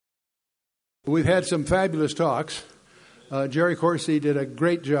We've had some fabulous talks. Jerry Corsi did a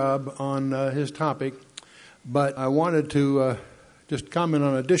great job on his topic, but I wanted to just comment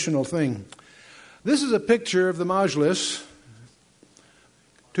on an additional thing. This is a picture of the Majlis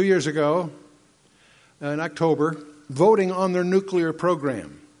 2 years ago in October, voting on their nuclear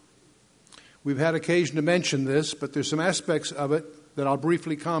program. We've had occasion to mention this, but there's some aspects of it that I'll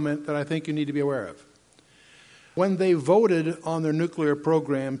briefly comment that I think you need to be aware of. When they voted on their nuclear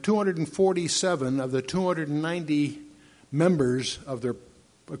program, 247 of the 290 members of their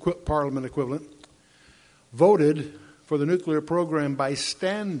parliament equivalent voted for the nuclear program by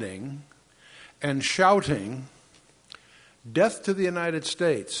standing and shouting, "Death to the United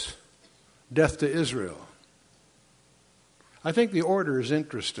States, death to Israel." I think the order is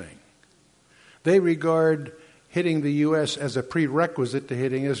interesting. They regard hitting the U.S. as a prerequisite to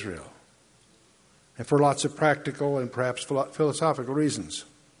hitting Israel, and for lots of practical and perhaps philosophical reasons.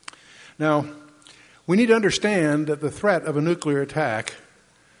 Now, we need to understand that the threat of a nuclear attack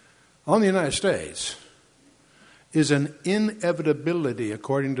on the United States is an inevitability,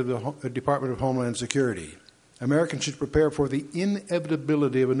 according to the Department of Homeland Security. Americans should prepare for the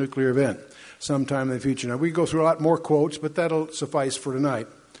inevitability of a nuclear event sometime in the future. Now, we go through a lot more quotes, but that'll suffice for tonight.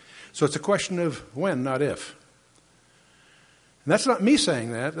 So it's a question of when, not if. And that's not me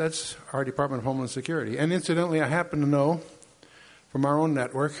saying that. That's our Department of Homeland Security. And incidentally, I happen to know from our own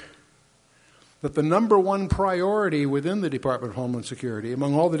network that the number one priority within the Department of Homeland Security,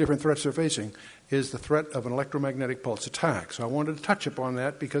 among all the different threats they're facing, is the threat of an electromagnetic pulse attack. So I wanted to touch upon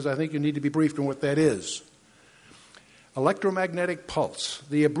that because I think you need to be briefed on what that is. Electromagnetic pulse.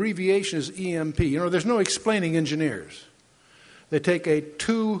 The abbreviation is EMP. You know, there's no explaining engineers. They take a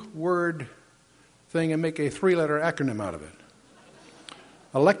two-word thing and make a three-letter acronym out of it.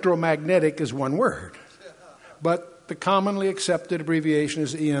 Electromagnetic is one word, but the commonly accepted abbreviation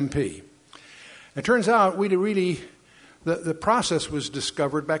is EMP. It turns out the process was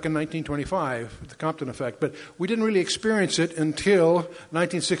discovered back in 1925, the Compton effect, but we didn't really experience it until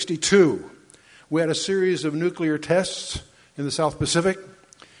 1962. We had a series of nuclear tests in the South Pacific,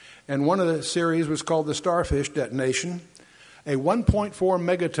 and one of the series was called the Starfish detonation. A 1.4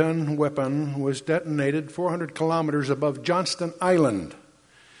 megaton weapon was detonated 400 kilometers above Johnston Island.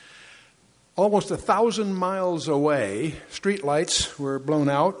 Almost 1,000 miles away, street lights were blown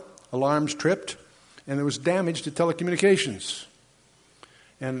out, alarms tripped, and there was damage to telecommunications.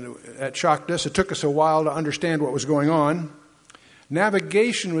 And that shocked us. It took us a while to understand what was going on.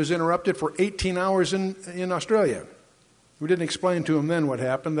 Navigation was interrupted for 18 hours in Australia. We didn't explain to them then what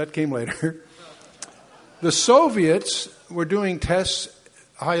happened. That came later. The Soviets were doing tests,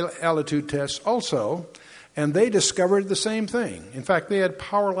 high-altitude tests also, and they discovered the same thing. In fact, they had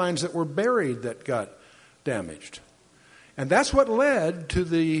power lines that were buried that got damaged. And that's what led to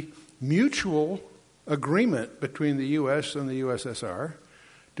the mutual agreement between the U.S. and the USSR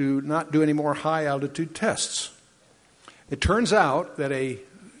to not do any more high-altitude tests. It turns out that a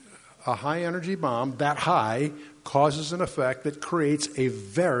high-energy bomb, that high, causes an effect that creates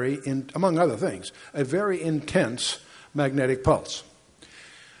among other things, a very intense magnetic pulse.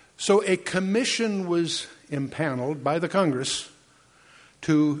 So a commission was impaneled by the Congress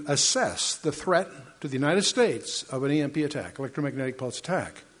to assess the threat to the United States of an EMP attack, electromagnetic pulse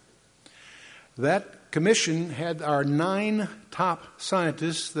attack. That commission had our 9 top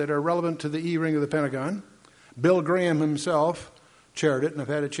scientists that are relevant to the E-ring of the Pentagon. Bill Graham himself chaired it, and I've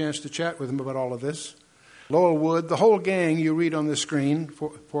had a chance to chat with him about all of this. Lowell Wood, the whole gang you read on the screen,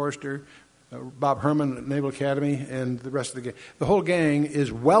 Forrester, Bob Herman at Naval Academy, and the rest of the gang. The whole gang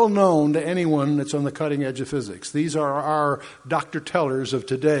is well known to anyone that's on the cutting edge of physics. These are our Dr. Tellers of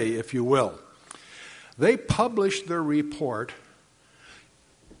today, if you will. They published their report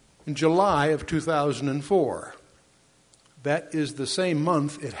in July of 2004. That is the same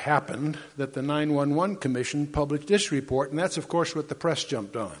month it happened that the 911 Commission published this report, and that's, of course, what the press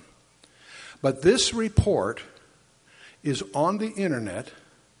jumped on. But this report is on the internet.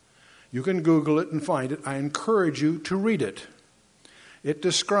 You can Google it and find it. I encourage you to read it. It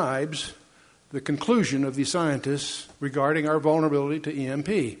describes the conclusion of the scientists regarding our vulnerability to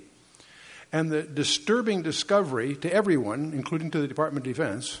EMP. And the disturbing discovery to everyone, including to the Department of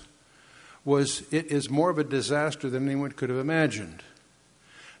Defense, was it is more of a disaster than anyone could have imagined.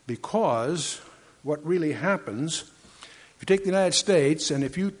 Because what really happens, if you take the United States, and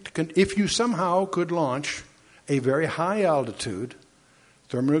if you somehow could launch a very high altitude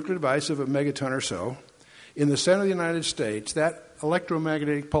thermonuclear device of a megaton or so in the center of the United States, that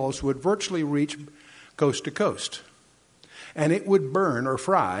electromagnetic pulse would virtually reach coast to coast. And it would burn or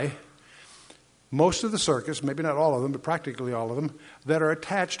fry most of the circuits, maybe not all of them, but practically all of them, that are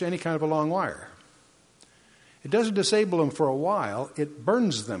attached to any kind of a long wire. It doesn't disable them for a while, it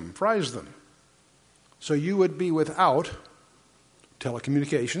burns them, fries them. So you would be without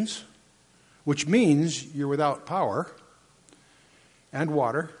telecommunications, which means you're without power and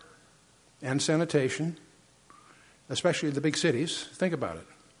water and sanitation, especially in the big cities. Think about it.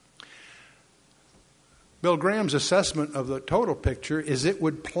 Bill Graham's assessment of the total picture is it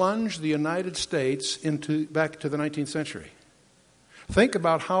would plunge the United States back to the 19th century. Think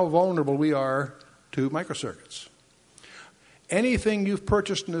about how vulnerable we are to microcircuits. Anything you've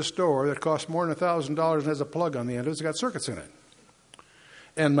purchased in a store that costs more than $1,000 and has a plug on the end of it has got circuits in it.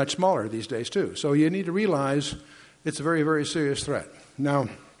 And much smaller these days, too. So you need to realize it's a very, very serious threat. Now,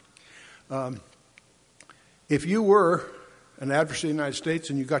 if you were an adversary of the United States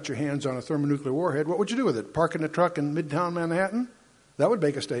and you got your hands on a thermonuclear warhead, what would you do with it? Park in a truck in Midtown Manhattan? That would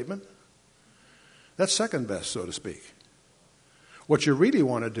make a statement. That's second best, so to speak. What you really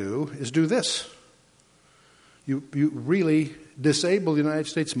want to do is do this. You really disable the United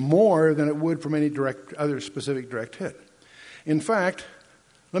States more than it would from any other specific direct hit. In fact,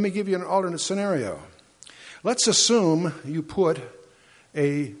 let me give you an alternate scenario. Let's assume you put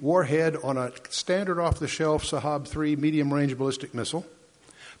a warhead on a standard off-the-shelf Sahab 3 medium-range ballistic missile,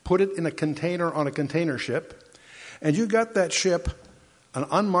 put it in a container on a container ship, and you got that ship, an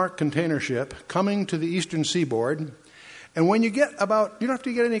unmarked container ship, coming to the eastern seaboard, and when you get you don't have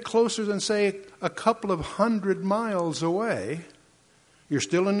to get any closer than, say, a couple of 100 miles away, you're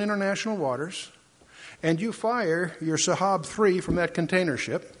still in international waters, and you fire your Sahab 3 from that container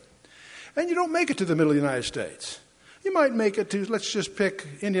ship, and you don't make it to the middle of the United States. You might make it to, let's just pick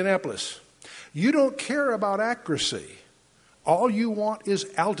Indianapolis. You don't care about accuracy. All you want is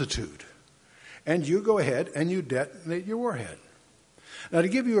altitude. And you go ahead and you detonate your warhead. Now, to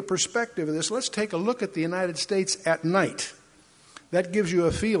give you a perspective of this, let's take a look at the United States at night. That gives you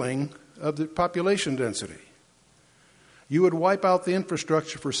a feeling of the population density. You would wipe out the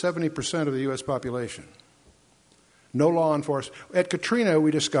infrastructure for 70% of the U.S. population. No law enforcement. At Katrina,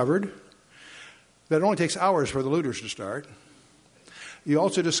 we discovered that it only takes hours for the looters to start. You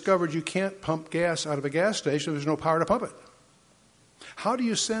also discovered you can't pump gas out of a gas station if there's no power to pump it. How do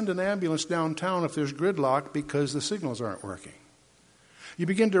you send an ambulance downtown if there's gridlock because the signals aren't working? You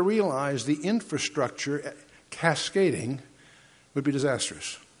begin to realize the infrastructure cascading would be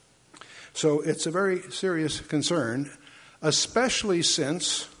disastrous. So it's a very serious concern, especially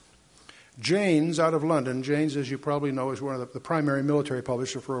since Jane's out of London, Jane's, as you probably know, is one of the primary military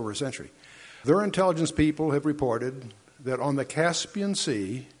publishers for over a century. Their intelligence people have reported that on the Caspian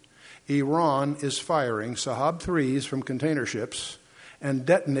Sea, Iran is firing Sahab 3s from container ships and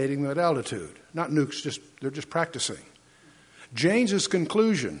detonating them at altitude. Not nukes, they're just practicing. Jane's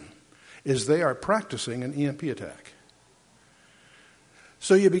conclusion is they are practicing an EMP attack.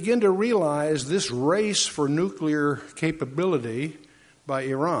 So you begin to realize this race for nuclear capability by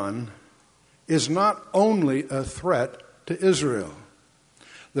Iran is not only a threat to Israel.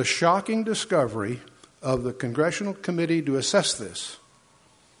 The shocking discovery of the Congressional Committee to assess this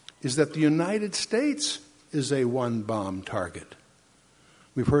is that the United States is a one-bomb target.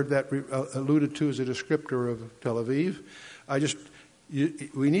 We've heard that alluded to as a descriptor of Tel Aviv.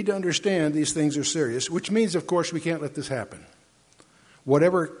 We need to understand these things are serious, which means, of course, we can't let this happen.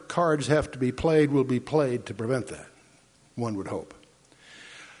 Whatever cards have to be played will be played to prevent that, one would hope.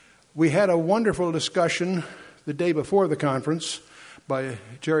 We had a wonderful discussion the day before the conference by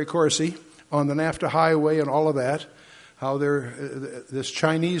Jerry Corsi on the NAFTA highway and all of that, how this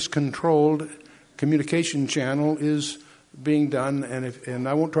Chinese-controlled communication channel is being done, and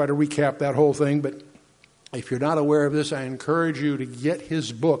I won't try to recap that whole thing, but if you're not aware of this, I encourage you to get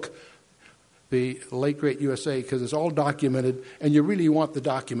his book, The Late Great USA, because it's all documented, and you really want the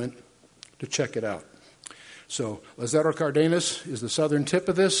document to check it out. So Lázaro Cárdenas is the southern tip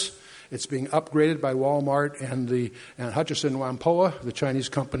of this. It's being upgraded by Walmart and Hutchison Whampoa, the Chinese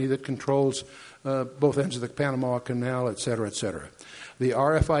company that controls both ends of the Panama Canal, et cetera, et cetera. The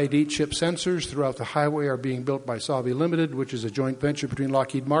RFID chip sensors throughout the highway are being built by Savi Limited, which is a joint venture between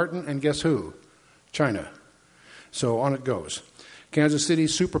Lockheed Martin and guess who? China. So on it goes. Kansas City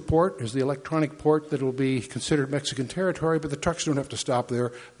Superport is the electronic port that will be considered Mexican territory, but the trucks don't have to stop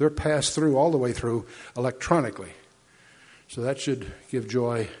there. They're passed through, all the way through, electronically. So that should give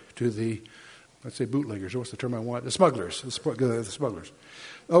joy to the, let's say, bootleggers. What's the term I want? The smugglers. The smugglers.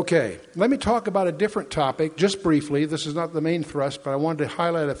 Okay, let me talk about a different topic, just briefly. This is not the main thrust, but I wanted to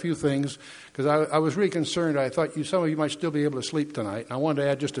highlight a few things because I was really concerned. I thought some of you might still be able to sleep tonight, and I wanted to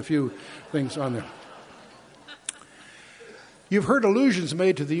add just a few things on there. You've heard allusions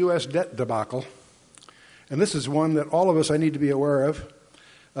made to the U.S. debt debacle and this is one that all of us I need to be aware of.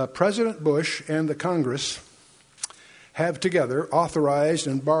 President Bush and the Congress have together authorized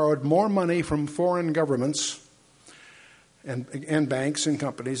and borrowed more money from foreign governments and banks and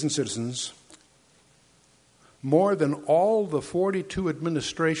companies and citizens, more than all the 42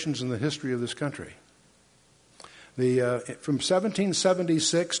 administrations in the history of this country. From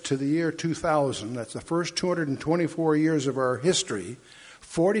 1776 to the year 2000, that's the first 224 years of our history,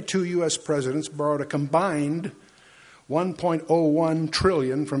 42 U.S. presidents borrowed a combined $1.01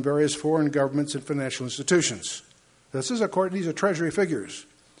 trillion from various foreign governments and financial institutions. These are Treasury figures.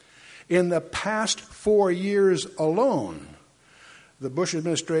 In the past 4 years alone, the Bush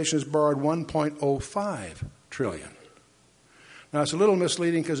administration has borrowed $1.05 trillion. Now, it's a little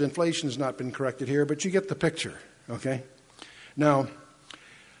misleading because inflation has not been corrected here, but you get the picture, okay? Now,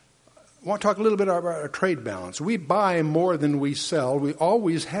 I want to talk a little bit about our trade balance. We buy more than we sell. We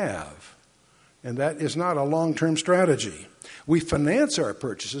always have. And that is not a long-term strategy. We finance our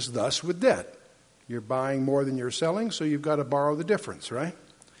purchases, thus, with debt. You're buying more than you're selling, so you've got to borrow the difference, right?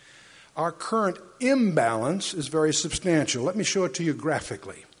 Our current imbalance is very substantial. Let me show it to you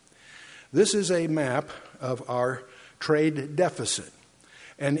graphically. This is a map of our trade deficit.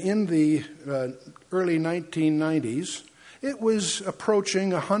 And in the early 1990s, it was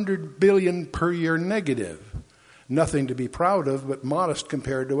approaching $100 billion per year negative. Nothing to be proud of, but modest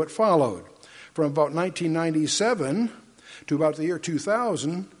compared to what followed. From about 1997 to about the year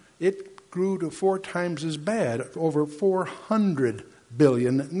 2000, it grew to 4 times as bad, over $400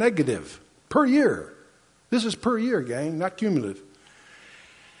 billion negative per year. This is per year, gang, not cumulative.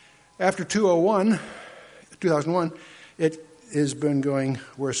 After 2001, it has been going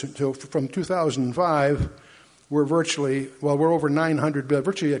worse until from 2005, we're over $900 billion,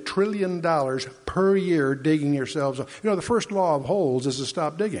 virtually $1 trillion per year digging yourselves up. You know, the first law of holes is to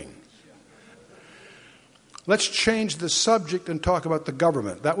stop digging. Let's change the subject and talk about the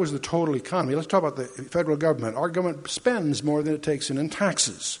government. That was the total economy. Let's talk about the federal government. Our government spends more than it takes in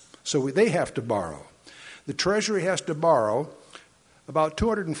taxes, so they have to borrow. The Treasury has to borrow about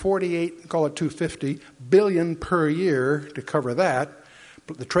 248, call it 250, billion per year to cover that.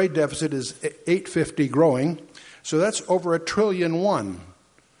 But the trade deficit is 850 growing, so that's over $1.1 trillion.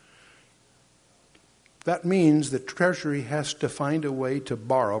 That means the Treasury has to find a way to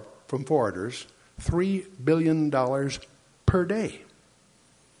borrow from foreigners $3 billion per day.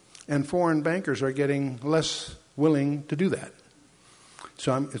 And foreign bankers are getting less willing to do that.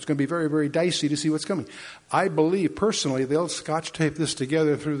 So it's going to be very, very dicey to see what's coming. I believe, personally, they'll scotch tape this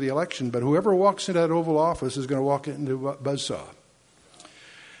together through the election, but whoever walks into that Oval Office is going to walk into a buzzsaw.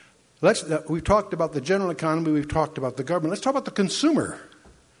 We've talked about the general economy. We've talked about the government. Let's talk about the consumer.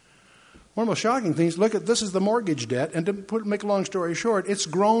 One of the most shocking things, look at this is the mortgage debt, and to make a long story short, it's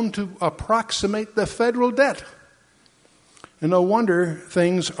grown to approximate the federal debt. And no wonder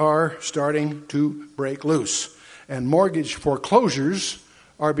things are starting to break loose. And mortgage foreclosures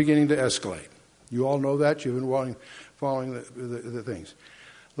are beginning to escalate. You all know that. You've been following the things.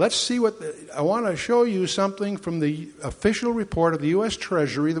 Let's see I want to show you something from the official report of the U.S.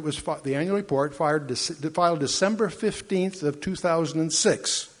 Treasury that was the annual report filed December 15th of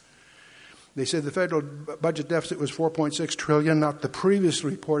 2006. They said the federal budget deficit was $4.6 trillion, not the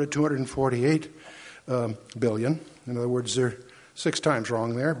previously reported $248 billion. In other words, they're 6 times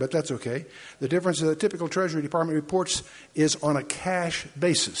wrong there, but that's okay. The difference in the typical Treasury Department reports is on a cash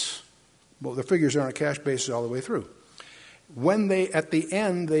basis. Well, the figures are on a cash basis all the way through. When at the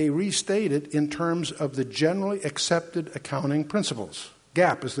end, they restate it in terms of the generally accepted accounting principles,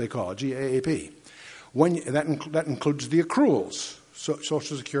 GAAP as they call it, GAAP. That includes the accruals. Social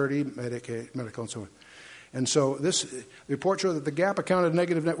Security, Medicaid, medical, and so on. And so this report showed that the GAAP accounted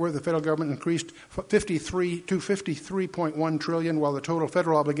negative net worth of the federal government increased to $53.1 trillion, while the total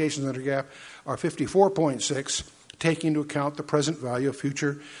federal obligations under GAAP are $54.6, taking into account the present value of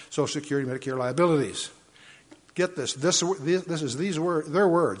future Social Security, Medicare liabilities. Get this. This is their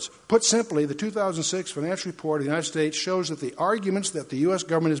words. Put simply, the 2006 financial report of the United States shows that the arguments that the U.S.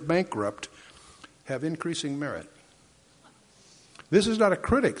 government is bankrupt have increasing merit. This is not a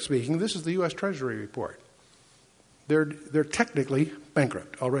critic speaking. This is the U.S. Treasury report. They're technically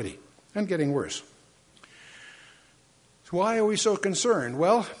bankrupt already and getting worse. So why are we so concerned?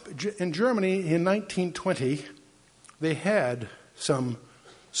 Well, in Germany in 1920, they had some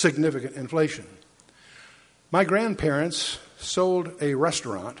significant inflation. My grandparents sold a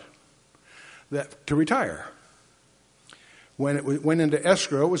restaurant to retire. When it went into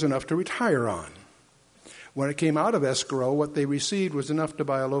escrow, it was enough to retire on. When it came out of escrow, what they received was enough to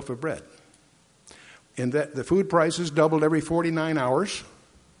buy a loaf of bread. And that the food prices doubled every 49 hours.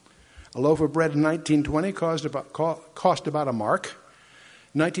 A loaf of bread in 1920 cost about a mark.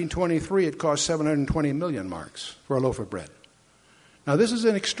 In 1923, it cost 720 million marks for a loaf of bread. Now, this is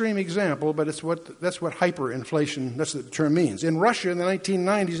an extreme example, but that's what hyperinflation, that's what the term means. In Russia, in the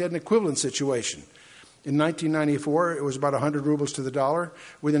 1990s, they had an equivalent situation. In 1994, it was about 100 rubles to the dollar.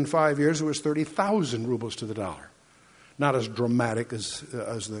 Within 5 years, it was 30,000 rubles to the dollar. Not as dramatic as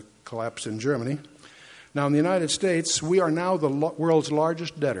the collapse in Germany. Now, in the United States, we are now the world's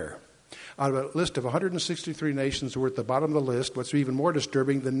largest debtor. Out of a list of 163 nations, we're at the bottom of the list. What's even more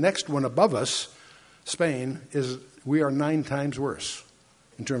disturbing, the next one above us, Spain, is we are 9 times worse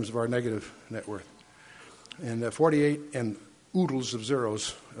in terms of our negative net worth. And 48 and oodles of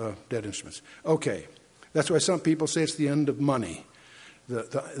zeros, debt instruments. Okay, that's why some people say it's the end of money.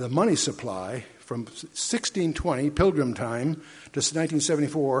 The money supply from 1620, Pilgrim time, to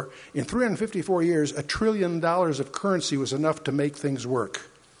 1974, in 354 years, $1 trillion of currency was enough to make things work.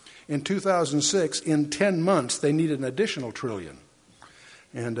 In 2006, in 10 months, they needed an additional $1 trillion.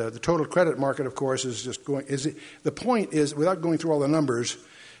 And the total credit market, of course, is just going. The point is, without going through all the numbers,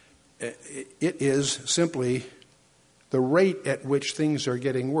 it is simply the rate at which things are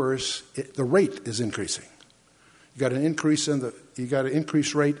getting worse. The rate is increasing. You got an increased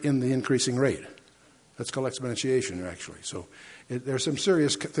rate in the increasing rate. That's called exponentiation, actually. So there's some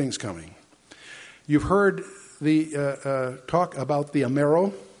serious things coming. You've heard the talk about the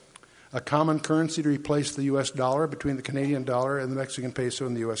Amero, a common currency to replace the U.S. dollar between the Canadian dollar and the Mexican peso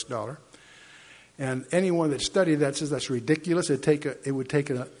and the U.S. dollar. And anyone that studied that says that's ridiculous. It would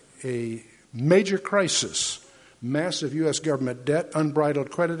take a major crisis, massive U.S. government debt,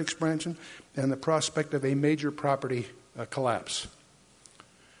 unbridled credit expansion, and the prospect of a major property collapse.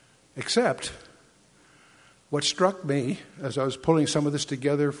 Except, what struck me as I was pulling some of this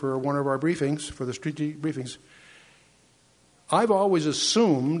together for one of our briefings, for the strategic briefings, I've always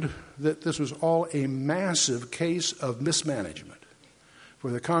assumed that this was all a massive case of mismanagement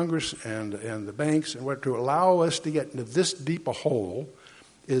for the Congress and the banks, and what to allow us to get into this deep a hole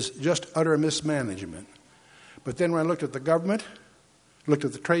is just utter mismanagement. But then when I looked at the government, looked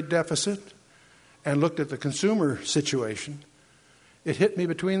at the trade deficit, and looked at the consumer situation, it hit me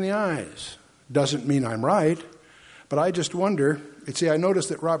between the eyes. Doesn't mean I'm right, but I just wonder. I noticed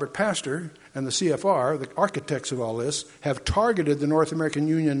that Robert Pastor and the CFR, the architects of all this, have targeted the North American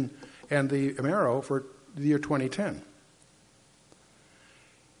Union and the Amero for the year 2010.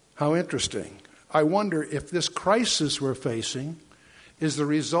 How interesting. I wonder if this crisis we're facing is the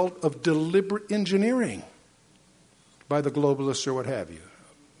result of deliberate engineering by the globalists or what have you.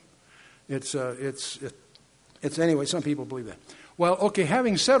 It's anyway, some people believe that. Well, okay,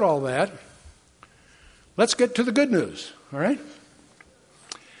 having said all that, let's get to the good news, all right?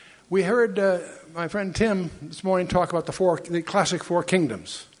 We heard my friend Tim this morning talk about the classic 4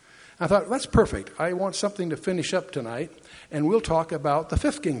 kingdoms. I thought, that's perfect. I want something to finish up tonight, and we'll talk about the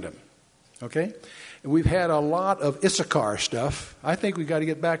 5th kingdom, okay? And we've had a lot of Issachar stuff. I think we've got to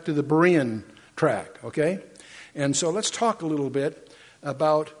get back to the Berean track, okay? And so let's talk a little bit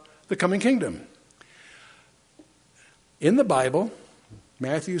about the coming kingdom. In the Bible,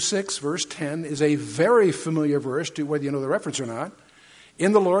 Matthew 6, verse 10, is a very familiar verse to whether you know the reference or not.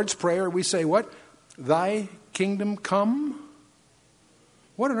 In the Lord's Prayer, we say what? Thy kingdom come?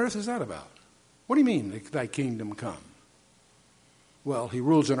 What on earth is that about? What do you mean, thy kingdom come? Well, he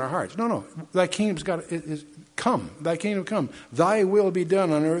rules in our hearts. No. Thy kingdom's is come. Thy kingdom come. Thy will be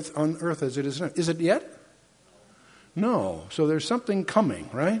done on earth as it is done. Is it yet? No. So there's something coming,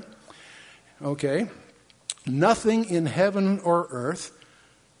 right? Okay. Nothing in heaven or earth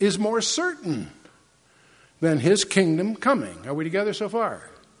is more certain than his kingdom coming. Are we together so far?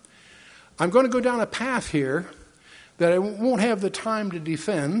 I'm going to go down a path here that I won't have the time to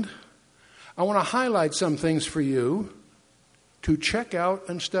defend. I want to highlight some things for you to check out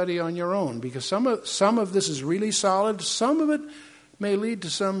and study on your own, because some of this is really solid. Some of it may lead to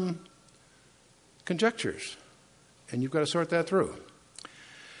some conjectures, and you've got to sort that through.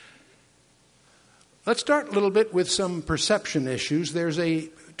 Let's start a little bit with some perception issues. There's a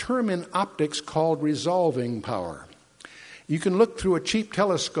term in optics called resolving power. You can look through a cheap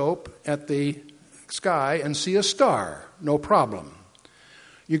telescope at the sky and see a star, no problem.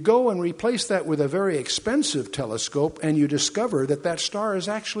 You go and replace that with a very expensive telescope, and you discover that that star is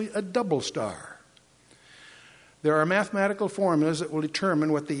actually a double star. There are mathematical formulas that will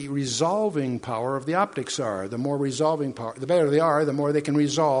determine what the resolving power of the optics are. The more resolving power, the better they are, the more they can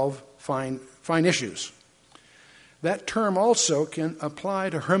resolve fine issues. That term also can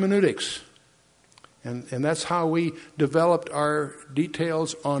apply to hermeneutics. And that's how we developed our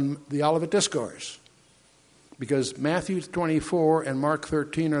details on the Olivet Discourse. Because Matthew 24 and Mark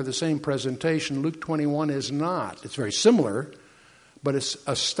 13 are the same presentation. Luke 21 is not. It's very similar, but it's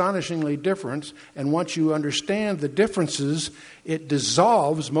astonishingly different. And once you understand the differences, it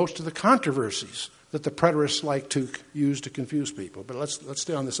dissolves most of the controversies that the preterists like to use to confuse people. But let's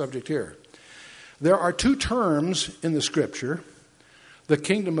stay on the subject here. There are two terms in the Scripture, the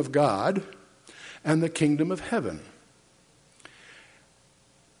kingdom of God and the kingdom of heaven.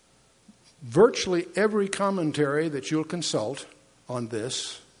 Virtually every commentary that you'll consult on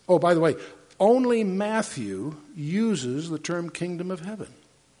this, oh, by the way, only Matthew uses the term kingdom of heaven.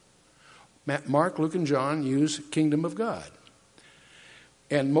 Mark, Luke, and John use kingdom of God.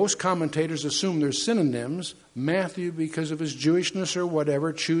 And most commentators assume they're synonyms. Matthew, because of his Jewishness or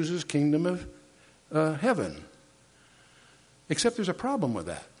whatever, chooses kingdom of heaven. Except there's a problem with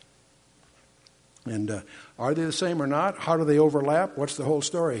that. And are they the same or not? How do they overlap? What's the whole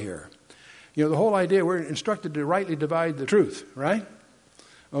story here? You know, the whole idea, we're instructed to rightly divide the truth, right?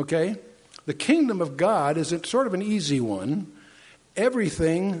 Okay? The kingdom of God is sort of an easy one.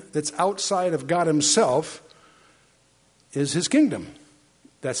 Everything that's outside of God himself is his kingdom.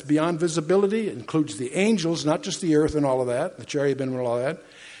 That's beyond visibility. It includes the angels, not just the earth and all of that, the cherubim and all that.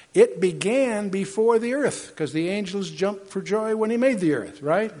 It began before the earth because the angels jumped for joy when he made the earth,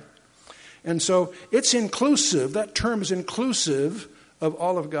 right? And so it's inclusive. That term is inclusive of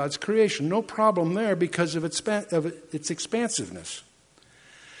all of God's creation. No problem there because of its expansiveness.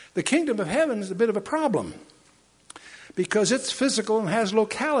 The kingdom of heaven is a bit of a problem because it's physical and has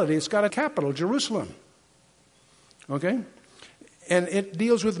locality. It's got a capital, Jerusalem. Okay? And it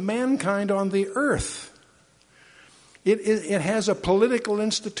deals with mankind on the earth. It has a political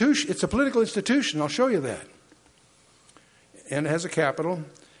institution. It's a political institution. I'll show you that. And it has a capital.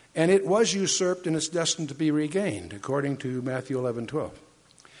 And it was usurped and it's destined to be regained, according to Matthew 11:12.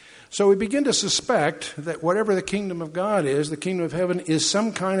 So we begin to suspect that whatever the kingdom of God is, the kingdom of heaven is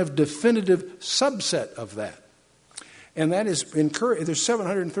some kind of definitive subset of that. And that is, there's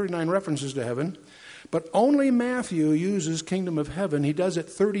 739 references to heaven, but only Matthew uses kingdom of heaven. He does it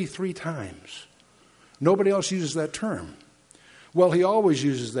 33 times. Nobody else uses that term. Well, he always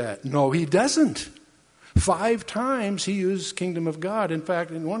uses that. No, he doesn't. 5 times he uses kingdom of God. In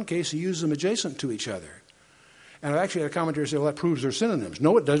fact, in one case, he uses them adjacent to each other. And I've actually had a commentator say, well, that proves they're synonyms.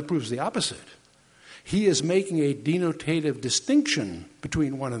 No, it does. It proves the opposite. He is making a denotative distinction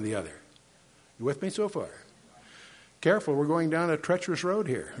between one and the other. You with me so far? Careful, we're going down a treacherous road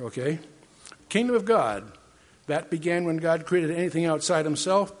here, okay? Kingdom of God, that began when God created anything outside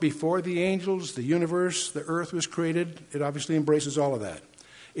himself. Before the angels, the universe, the earth was created. It obviously embraces all of that.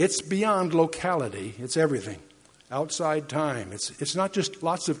 It's beyond locality. It's everything. Outside time. It's not just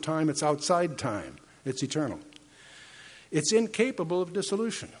lots of time. It's outside time. It's eternal. It's incapable of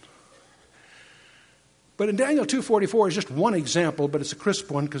dissolution. But in Daniel 2:44 is just one example, but it's a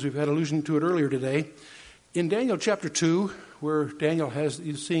crisp one because we've had allusion to it earlier today. In Daniel chapter 2, where Daniel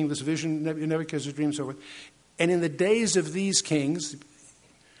is seeing this vision, Nebuchadnezzar's dream, and so forth, and in the days of these kings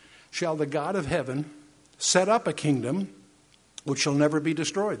shall the God of heaven set up a kingdom which shall never be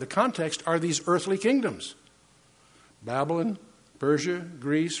destroyed. The context are these earthly kingdoms. Babylon, Persia,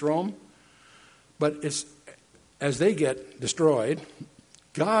 Greece, Rome. But as they get destroyed,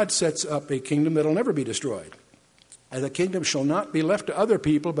 God sets up a kingdom that will never be destroyed. And the kingdom shall not be left to other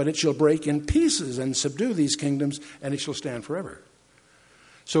people, but it shall break in pieces and subdue these kingdoms, and it shall stand forever.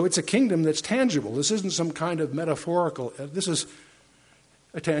 So it's a kingdom that's tangible. This isn't some kind of metaphorical. This is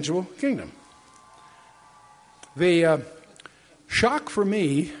a tangible kingdom. The shock for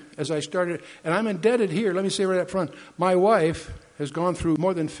me as I started, and I'm indebted here, let me say right up front, my wife has gone through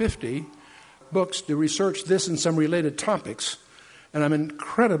more than 50 books to research this and some related topics, and I'm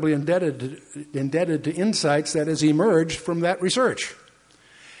incredibly indebted to insights that has emerged from that research.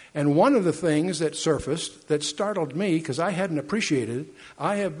 And one of the things that surfaced that startled me, because I hadn't appreciated it,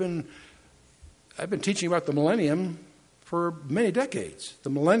 I've been teaching about the millennium for many decades. The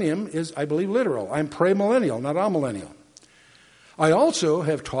millennium is, I believe, literal. I'm premillennial, not amillennial. I also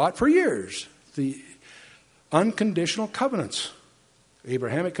have taught for years the unconditional covenants. The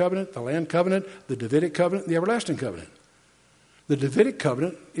Abrahamic covenant, the land covenant, the Davidic covenant, and the everlasting covenant. The Davidic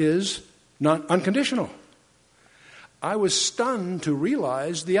covenant is not unconditional. I was stunned to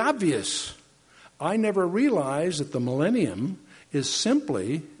realize the obvious. I never realized that the millennium is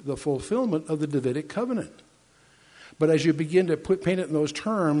simply the fulfillment of the Davidic covenant. But as you begin to paint it in those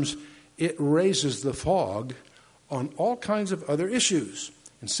terms, it raises the fog on all kinds of other issues.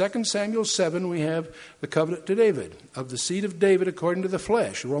 In 2 Samuel 7, we have the covenant to David, of the seed of David according to the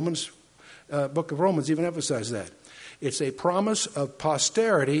flesh. Book of Romans even emphasizes that. It's a promise of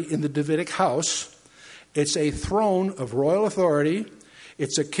posterity in the Davidic house, It's a throne of royal authority.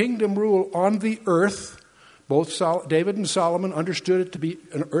 It's a kingdom rule on the earth. Both David and Solomon understood it to be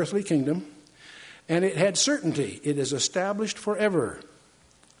an earthly kingdom. And it had certainty. It is established forever.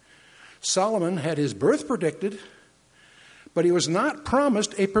 Solomon had his birth predicted, but he was not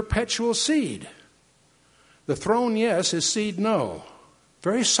promised a perpetual seed. The throne, yes. His seed, no.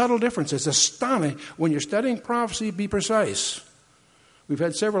 Very subtle difference. It's astonishing. When you're studying prophecy, be precise. We've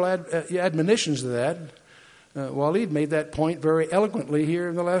had several admonitions to that. Waleed made that point very eloquently here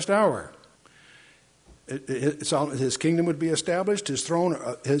in the last hour. His kingdom would be established. His throne,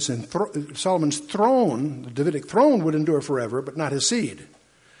 Solomon's throne, the Davidic throne, would endure forever, but not his seed.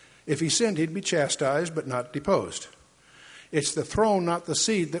 If he sinned, he'd be chastised, but not deposed. It's the throne, not the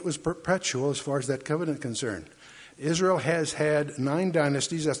seed, that was perpetual as far as that covenant is concerned. Israel has had 9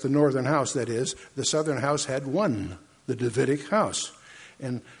 dynasties. That's the northern house, that is. The southern house had 1, the Davidic house.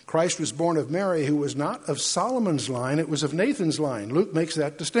 And Christ was born of Mary, who was not of Solomon's line. It was of Nathan's line. Luke makes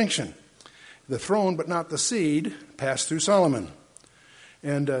that distinction. The throne, but not the seed, passed through Solomon.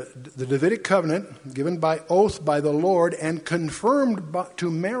 And the Davidic covenant, given by oath by the Lord and confirmed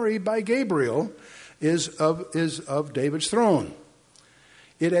to Mary by Gabriel, is of David's throne.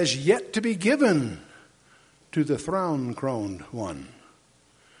 It has yet to be given to the throne-crowned one,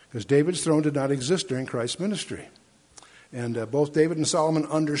 because David's throne did not exist during Christ's ministry. And both David and Solomon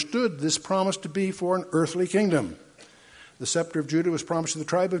understood this promise to be for an earthly kingdom. The scepter of Judah was promised to the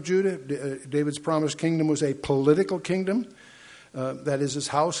tribe of Judah. David's promised kingdom was a political kingdom. That is his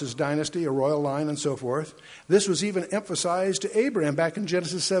house, his dynasty, a royal line, and so forth. This was even emphasized to Abraham back in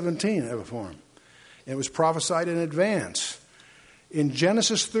Genesis 17 of a form. It was prophesied in advance. In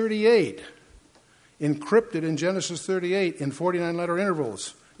Genesis 38, encrypted in Genesis 38 in 49-letter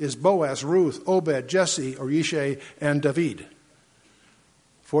intervals, is Boaz, Ruth, Obed, Jesse, or Yishai, and David.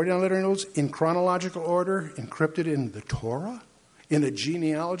 49-letter intervals in chronological order, encrypted in the Torah, in a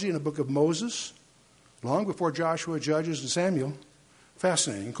genealogy, in a book of Moses, long before Joshua, Judges, and Samuel.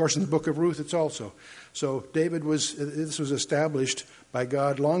 Fascinating. Of course, in the book of Ruth, it's also. So this was established by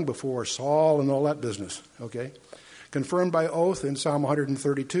God long before Saul and all that business. Okay? Confirmed by oath in Psalm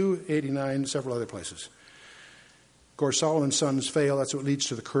 132, 89, several other places. Of course, Solomon's sons fail. That's what leads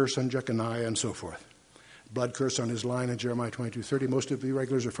to the curse on Jeconiah and so forth. Blood curse on his line in Jeremiah 22:30. Most of the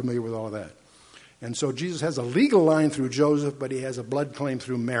regulars are familiar with all of that. And so Jesus has a legal line through Joseph, but he has a blood claim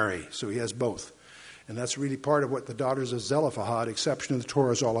through Mary. So he has both. And that's really part of what the daughters of Zelophehad, exception of the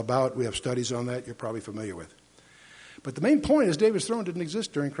Torah, is all about. We have studies on that you're probably familiar with. But the main point is David's throne didn't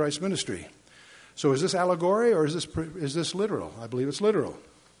exist during Christ's ministry. So is this allegory or is this literal? I believe it's literal.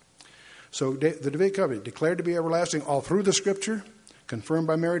 So the Davidic covenant, declared to be everlasting all through the Scripture, confirmed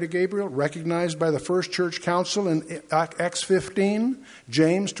by Mary to Gabriel, recognized by the first church council in Acts 15.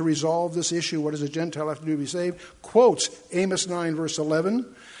 James, to resolve this issue, what does a Gentile have to do to be saved, quotes Amos 9, verse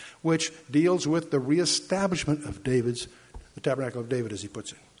 11, which deals with the reestablishment of the tabernacle of David, as he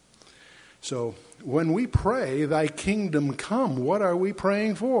puts it. So when we pray, thy kingdom come, what are we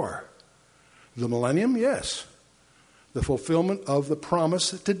praying for? The millennium? Yes. The fulfillment of the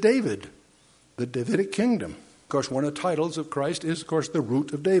promise to David, the Davidic kingdom. Of course, one of the titles of Christ is, of course, the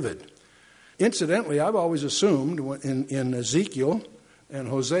root of David. Incidentally, I've always assumed in Ezekiel and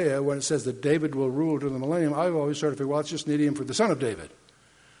Hosea, when it says that David will rule to the millennium, I've always sort of figured, well, it's just an idiom for the son of David.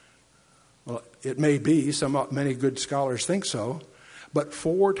 Well, it may be. Many good scholars think so. But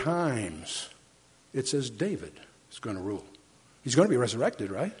 4 times it says David is going to rule. He's going to be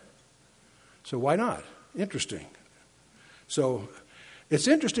resurrected, right? So why not? Interesting. So it's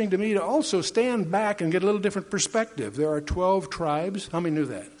interesting to me to also stand back and get a little different perspective. There are 12 tribes. How many knew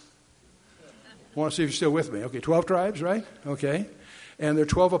that? I want to see if you're still with me. Okay, 12 tribes, right? Okay. And there are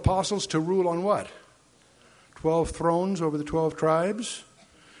 12 apostles to rule on what? 12 thrones over the 12 tribes.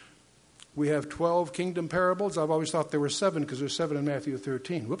 We have 12 kingdom parables. I've always thought there were 7 because there's 7 in Matthew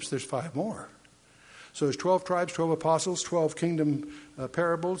 13. Whoops, there's 5 more. So there's 12 tribes, 12 apostles, 12 kingdom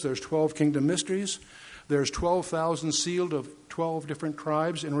parables. There's 12 kingdom mysteries. There's 12,000 sealed of 12 different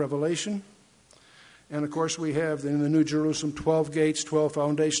tribes in Revelation. And, of course, we have in the New Jerusalem 12 gates, 12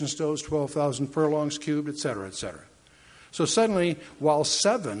 foundation stones, 12,000 furlongs cubed, etc., etc. So suddenly, while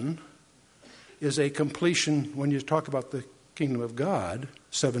 7 is a completion when you talk about the kingdom of God,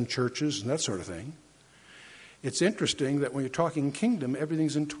 7 churches and that sort of thing, it's interesting that when you're talking kingdom,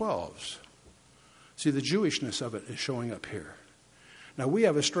 everything's in 12s. See, the Jewishness of it is showing up here. Now, we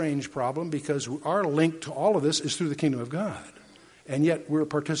have a strange problem because our link to all of this is through the kingdom of God. And yet we're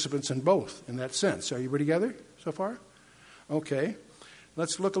participants in both in that sense. Are you together so far? Okay.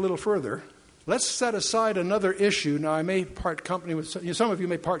 Let's look a little further. Let's set aside another issue. Now, I may part company with, some of you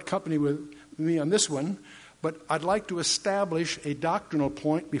may part company with me on this one, but I'd like to establish a doctrinal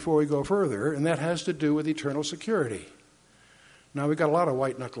point before we go further, and that has to do with eternal security. Now, we've got a lot of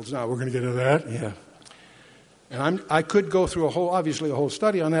white knuckles now. We're going to get into that. Yeah. And I could go through a whole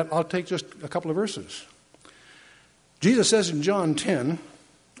study on that. I'll take just a couple of verses. Jesus says in John 10,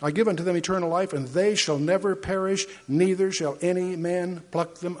 I give unto them eternal life, and they shall never perish, neither shall any man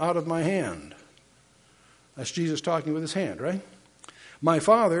pluck them out of my hand. That's Jesus talking with his hand, right? My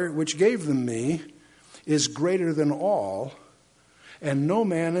Father, which gave them me, is greater than all, and no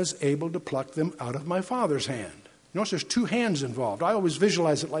man is able to pluck them out of my Father's hand. Notice there's two hands involved. I always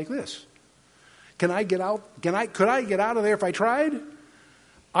visualize it like this. Could I get out of there if I tried?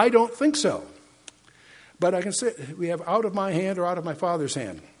 I don't think so. But I can say we have out of my hand or out of my Father's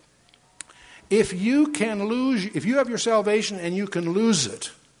hand. If you have your salvation and you can lose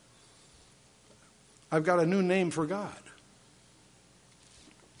it, I've got a new name for God.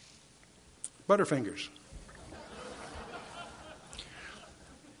 Butterfingers.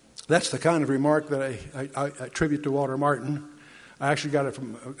 That's the kind of remark that I attribute to Walter Martin. I actually got it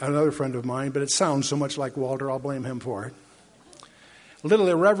from another friend of mine, but it sounds so much like Walter, I'll blame him for it. A little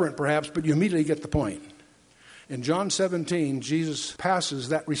irreverent perhaps, but you immediately get the point. In John 17, Jesus passes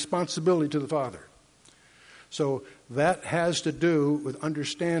that responsibility to the Father. So that has to do with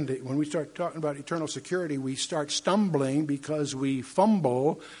understanding. When we start talking about eternal security, we start stumbling because we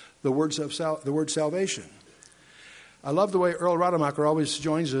fumble the word salvation. I love the way Earl Rademacher always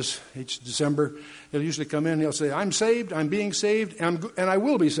joins us each December. He'll usually come in and he'll say, I'm saved, I'm being saved, and I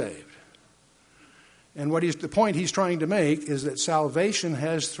will be saved. And the point he's trying to make is that salvation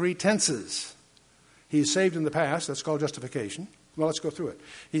has three tenses. He's saved in the past, that's called justification. Well, let's go through it.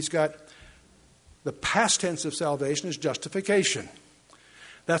 He's got the past tense of salvation is justification.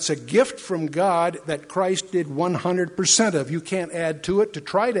 That's a gift from God that Christ did 100% of. You can't add to it. To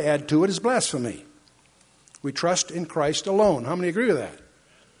try to add to it is blasphemy. We trust in Christ alone. How many agree with that?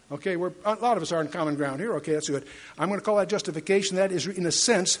 Okay, a lot of us are on common ground here. Okay, that's good. I'm going to call that justification. That is, in a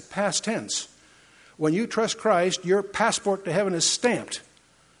sense, past tense. When you trust Christ, your passport to heaven is stamped.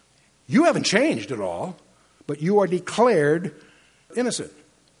 You haven't changed at all, but you are declared innocent.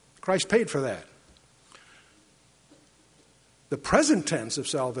 Christ paid for that. The present tense of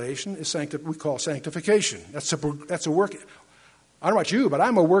salvation is we call sanctification. That's a work. I don't know about you, but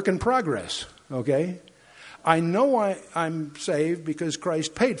I'm a work in progress. Okay? I know I'm saved because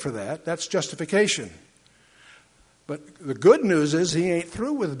Christ paid for that. That's justification. But the good news is he ain't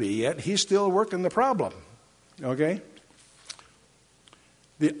through with me yet. He's still working the problem. Okay?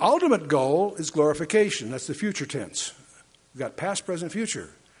 The ultimate goal is glorification. That's the future tense. We've got past, present, future.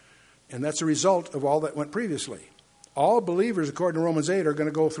 And that's a result of all that went previously. All believers, according to Romans 8, are going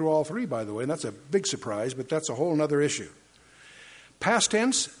to go through all three, by the way. And that's a big surprise, but that's a whole other issue. Past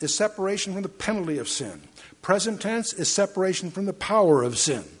tense is separation from the penalty of sin. Present tense is separation from the power of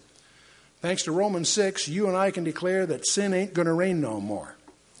sin. Thanks to Romans 6, you and I can declare that sin ain't going to reign no more.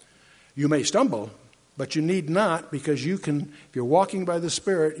 You may stumble, but you need not, because you can, if you're walking by the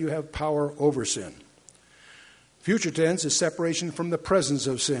Spirit, you have power over sin. Future tense is separation from the presence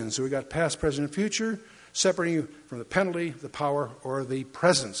of sin. So we got past, present, and future, separating you from the penalty, the power, or the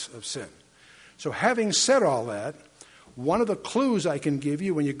presence of sin. So having said all that, one of the clues I can give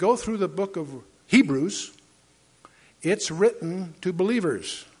you when you go through the book of Hebrews, it's written to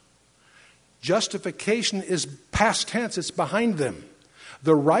believers. Justification is past tense, it's behind them.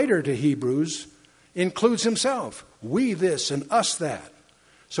 The writer to Hebrews includes himself. We this and us that.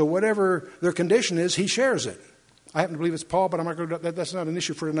 So whatever their condition is, he shares it. I happen to believe it's Paul, but I'm not going to, that's not an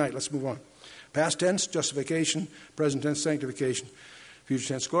issue for tonight. Let's move on. Past tense, justification. Present tense, sanctification. Future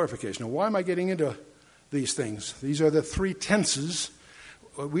tense, glorification. Now, why am I getting into these things? These are the three tenses.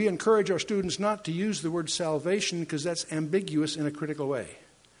 We encourage our students not to use the word salvation because that's ambiguous in a critical way.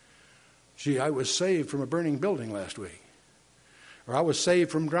 Gee, I was saved from a burning building last week. Or I was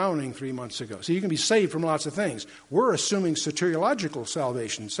saved from drowning 3 months ago. So you can be saved from lots of things. We're assuming soteriological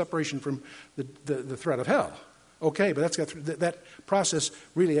salvation, separation from the threat of hell. Okay, but that process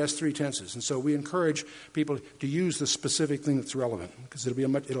really has three tenses. And so we encourage people to use the specific thing that's relevant because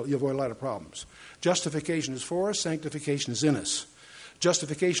you'll avoid a lot of problems. Justification is for us. Sanctification is in us.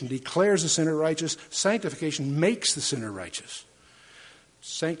 Justification declares the sinner righteous. Sanctification makes the sinner righteous.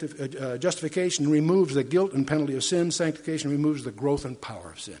 Justification removes the guilt and penalty of sin. Sanctification removes the growth and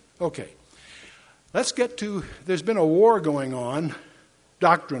power of sin. Okay, let's get to, there's been a war going on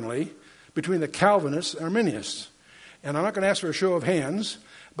doctrinally between the Calvinists and Arminians. And I'm not going to ask for a show of hands,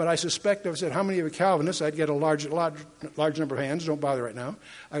 but I suspect if I said, how many of you Calvinists, I'd get a large number of hands. Don't bother right now.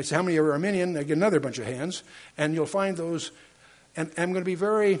 I'd say, how many of you are Arminian? I'd get another bunch of hands. And you'll find those, and I'm going to be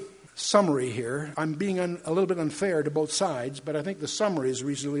very summary here. I'm being a little bit unfair to both sides, but I think the summary is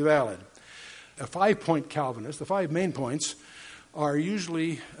reasonably valid. A 5-point Calvinist, the 5 main points, are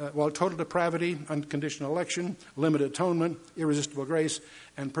usually, total depravity, unconditional election, limited atonement, irresistible grace,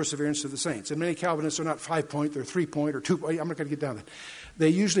 and perseverance of the saints. And many Calvinists are not 5-point, they're 3-point or 2-point. I'm not going to get down to that. They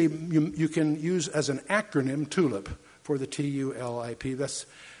usually, you can use as an acronym TULIP for the TULIP.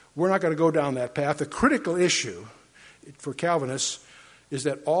 We're not going to go down that path. The critical issue for Calvinists is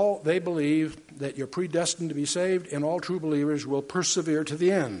that they believe that you're predestined to be saved and all true believers will persevere to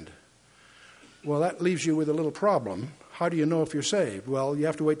the end. Well, that leaves you with a little problem. How do you know if you're saved? Well, you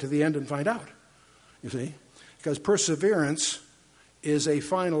have to wait to the end and find out, you see, because perseverance is a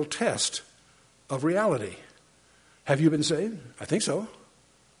final test of reality. Have you been saved? I think so.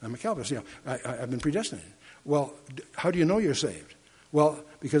 I'm a Calvinist. I've been predestinated. Well, how do you know you're saved? Well,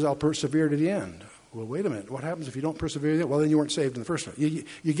 because I'll persevere to the end. Well, wait a minute. What happens if you don't persevere to the end? Well, then you weren't saved in the first place.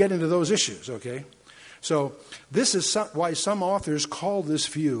 You get into those issues, okay? So this is why some authors call this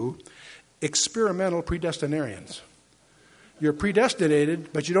view experimental predestinarians. You're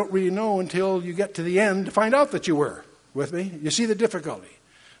predestinated, but you don't really know until you get to the end to find out that you were. With me? You see the difficulty.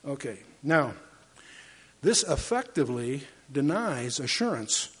 Okay. Now, this effectively denies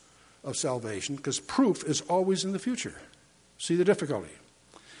assurance of salvation because proof is always in the future. See the difficulty.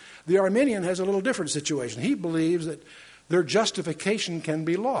 The Arminian has a little different situation. He believes that their justification can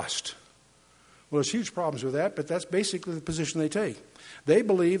be lost. Well, there's huge problems with that, but that's basically the position they take. They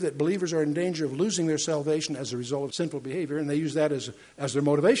believe that believers are in danger of losing their salvation as a result of sinful behavior, and they use that as their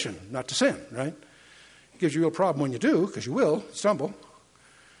motivation, not to sin, right? It gives you a real problem when you do, because you will stumble.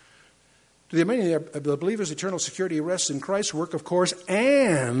 To the Arminian, the believer's eternal security rests in Christ's work, of course,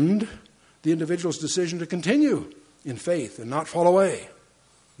 and the individual's decision to continue in faith and not fall away.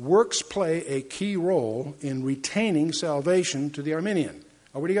 Works play a key role in retaining salvation to the Arminian.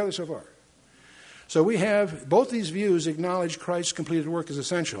 Are we together so far? So we have, both these views acknowledge Christ's completed work as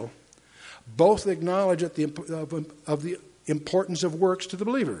essential. Both acknowledge that the importance of works to the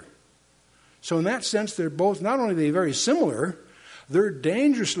believer. So in that sense, they're both, not only are they very similar, they're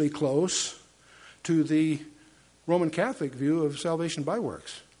dangerously close to the Roman Catholic view of salvation by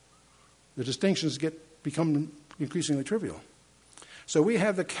works. The distinctions become increasingly trivial. So we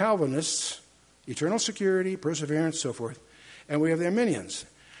have the Calvinists, eternal security, perseverance, so forth, and we have the Arminians.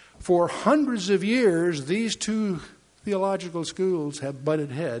 For hundreds of years, these two theological schools have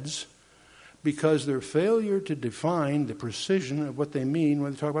butted heads because their failure to define the precision of what they mean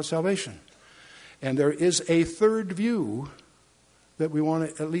when they talk about salvation. And there is a third view that we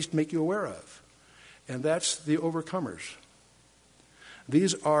want to at least make you aware of, and that's the overcomers.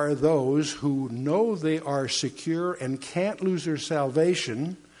 These are those who know they are secure and can't lose their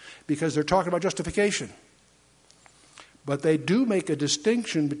salvation because they're talking about justification. But they do make a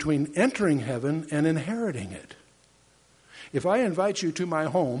distinction between entering heaven and inheriting it. If I invite you to my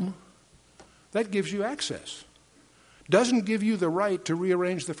home, that gives you access. Doesn't give you the right to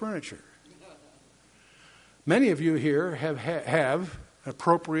rearrange the furniture. Many of you here have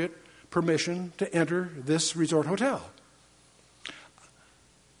appropriate permission to enter this resort hotel.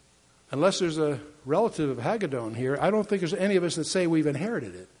 Unless there's a relative of Hagedorn here, I don't think there's any of us that say we've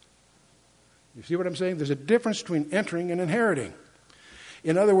inherited it. You see what I'm saying? There's a difference between entering and inheriting.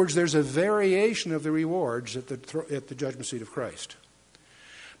 In other words, there's a variation of the rewards at the judgment seat of Christ.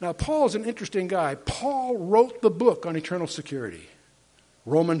 Now, Paul's an interesting guy. Paul wrote the book on eternal security.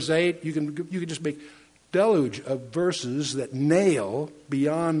 Romans 8, you can just make deluge of verses that nail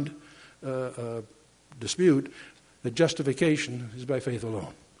beyond dispute that justification is by faith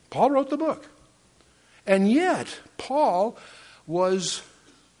alone. Paul wrote the book. And yet, Paul was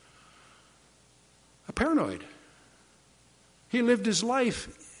a paranoid. He lived his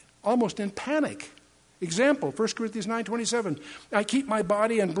life almost in panic. Example, 1 Corinthians 9:27. I keep my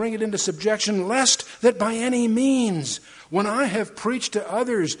body and bring it into subjection, lest that by any means, when I have preached to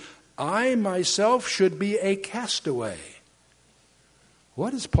others, I myself should be a castaway.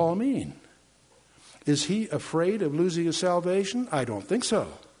 What does Paul mean? Is he afraid of losing his salvation? I don't think so.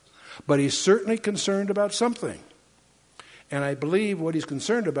 But he's certainly concerned about something. And I believe what he's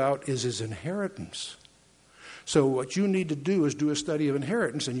concerned about is his inheritance. So what you need to do is do a study of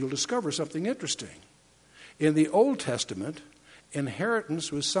inheritance, and you'll discover something interesting. In the Old Testament,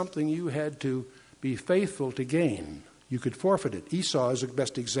 inheritance was something you had to be faithful to gain. You could forfeit it. Esau is the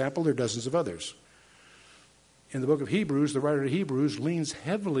best example. There are dozens of others. In the book of Hebrews, the writer of Hebrews leans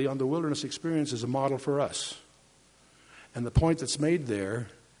heavily on the wilderness experience as a model for us. And the point that's made there,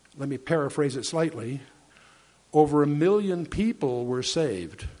 let me paraphrase it slightly, over 1 million people were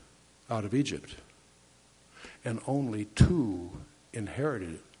saved out of Egypt, and only 2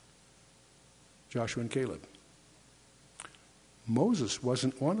 inherited it. Joshua and Caleb. Moses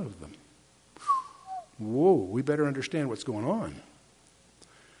wasn't one of them. Whoa, we better understand what's going on.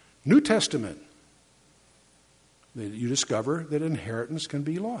 New Testament, you discover that inheritance can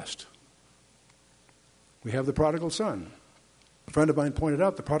be lost. We have the prodigal son. A friend of mine pointed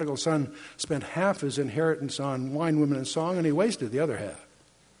out the prodigal son spent half his inheritance on wine, women, and song, and he wasted the other half.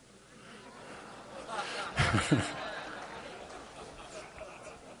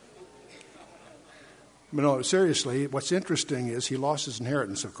 But no, seriously, what's interesting is he lost his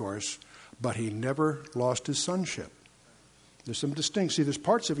inheritance, of course, but he never lost his sonship. There's some distinct. See, there's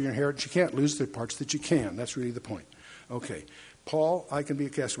parts of your inheritance you can't lose. There are parts that you can. That's really the point. Okay. Paul, I can be a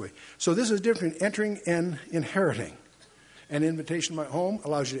castaway. So this is different in entering and inheriting. An invitation to my home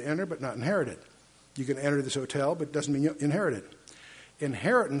allows you to enter but not inherit it. You can enter this hotel, but it doesn't mean you inherit it.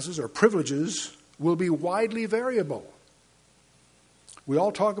 Inheritances or privileges will be widely variable. We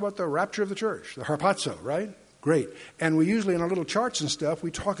all talk about the rapture of the church, the harpazo, right? Great. And we usually, in our little charts and stuff,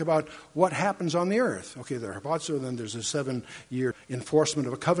 we talk about what happens on the earth. Okay, the harpazo, then there's a 7-year enforcement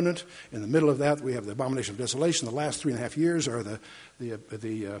of a covenant. In the middle of that, we have the abomination of desolation. The last 3.5 years are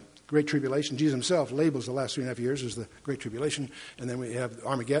the Great Tribulation. Jesus himself labels the last 3.5 years as the Great Tribulation. And then we have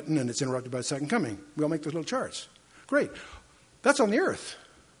Armageddon, and it's interrupted by the second coming. We all make those little charts. Great. That's on the earth.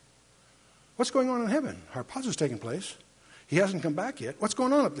 What's going on in heaven? Harpazo's taking place. He hasn't come back yet. What's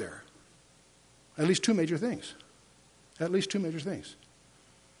going on up there? At least two major things. At least two major things.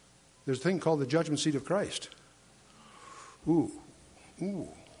 There's a thing called the judgment seat of Christ. Ooh.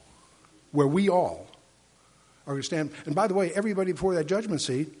 Where we all are going to stand. And by the way, everybody before that judgment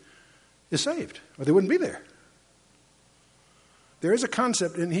seat is saved, or they wouldn't be there. There is a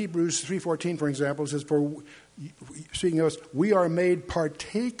concept in Hebrews 3:14, for example, it says, "For speaking of us, we are made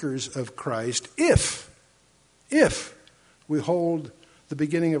partakers of Christ if we hold the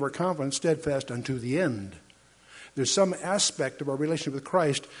beginning of our confidence steadfast unto the end." There's some aspect of our relationship with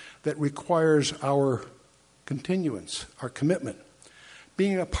Christ that requires our continuance, our commitment.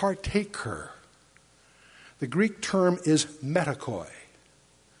 Being a partaker. The Greek term is metakoi.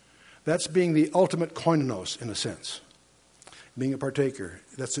 That's being the ultimate koinonos, in a sense. Being a partaker.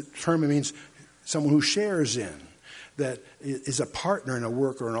 That's a term that means someone who shares in, that is a partner in a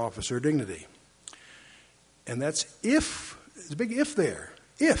work or an office or dignity. And that's if. There's a big if there.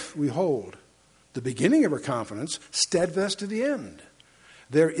 If we hold the beginning of our confidence steadfast to the end.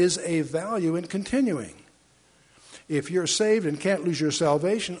 There is a value in continuing. If you're saved and can't lose your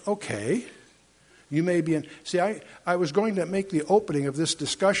salvation, okay. You may be in. See, I was going to make the opening of this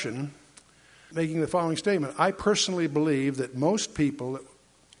discussion making the following statement. I personally believe that most people that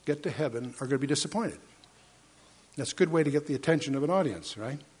get to heaven are going to be disappointed. That's a good way to get the attention of an audience,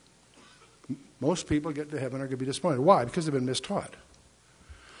 right? Most people get to heaven are going to be disappointed. Why? Because they've been mistaught.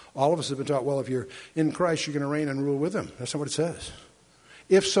 All of us have been taught, well, if you're in Christ, you're going to reign and rule with him. That's not what it says.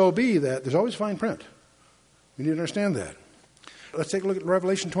 If so be that, there's always fine print. We need to understand that. Let's take a look at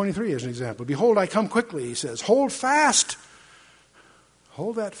Revelation 23 as an example. Behold, I come quickly, he says. Hold fast.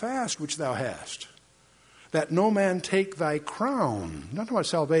 Hold that fast which thou hast, that no man take thy crown. Not talking about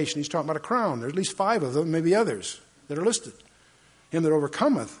salvation, he's talking about a crown. There's at least 5 of them, maybe others that are listed. Him that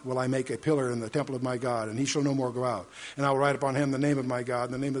overcometh will I make a pillar in the temple of my God, and he shall no more go out. And I will write upon him the name of my God,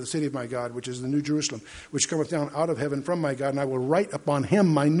 and the name of the city of my God, which is the New Jerusalem, which cometh down out of heaven from my God, and I will write upon him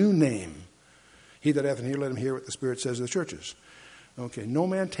my new name. He that hath an ear, let him hear what the Spirit says to the churches. Okay, no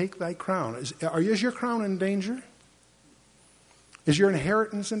man take thy crown. Is your crown in danger? Is your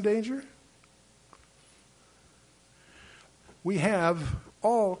inheritance in danger? We have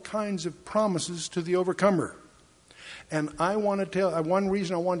all kinds of promises to the overcomer. And I want to tell, one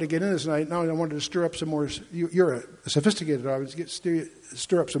reason I wanted to get into this tonight, now I wanted to stir up some more, you're a sophisticated audience,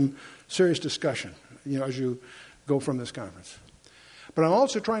 stir up some serious discussion, as you go from this conference. But I'm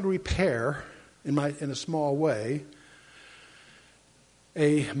also trying to repair, in a small way,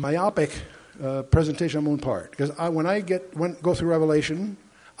 a myopic presentation on my own part. Because when I go through Revelation,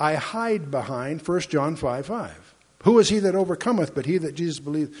 I hide behind 1 John 5:5. Who is he that overcometh but he that Jesus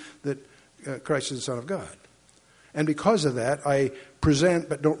believed that Christ is the Son of God? And because of that, I present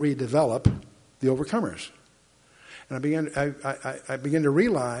but don't redevelop the overcomers. And I begin to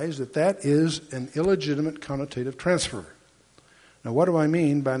realize that is an illegitimate connotative transfer. Now, what do I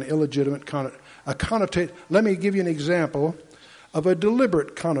mean by an illegitimate connotative? Let me give you an example of a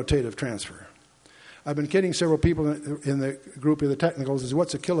deliberate connotative transfer. I've been kidding several people in the group of the technicals. Is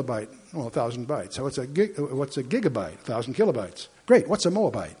what's a kilobyte? Well, 1,000 bytes. So what's a gigabyte? 1,000 kilobytes. Great. What's a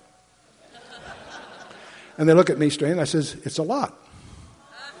moabyte? And they look at me strange. I says, it's a lot.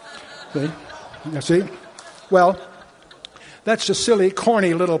 See? Well, That's a silly,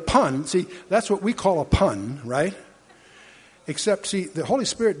 corny little pun. See, that's what we call a pun, right? Except, see, the Holy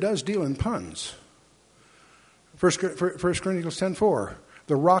Spirit does deal in puns. 1 Corinthians 10:4,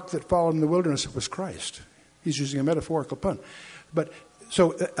 the rock that followed in the wilderness was Christ. He's using a metaphorical pun. But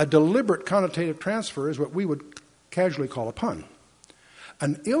so a deliberate connotative transfer is what we would casually call a pun.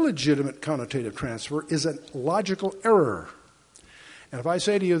 An illegitimate connotative transfer is a logical error. And if I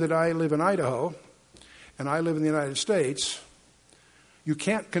say to you that I live in Idaho and I live in the United States, you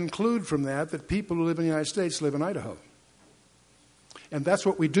can't conclude from that people who live in the United States live in Idaho. And that's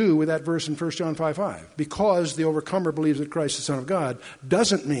what we do with that verse in 1 John 5:5. Because the overcomer believes that Christ is the Son of God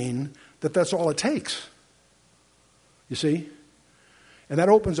doesn't mean that that's all it takes. You see? And that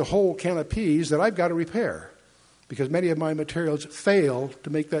opens a whole can of peas that I've got to repair, because many of my materials fail to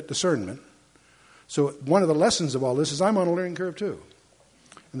make that discernment. So one of the lessons of all this is I'm on a learning curve too.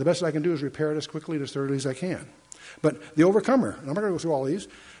 And the best I can do is repair it as quickly and as thoroughly as I can. But the overcomer, and I'm not going to go through all these,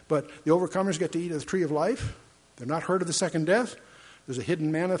 but the overcomers get to eat of the tree of life. They're not hurt of the second death. There's a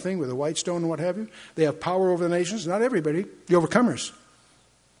hidden manna thing with a white stone and what have you. They have power over the nations. Not everybody, the overcomers.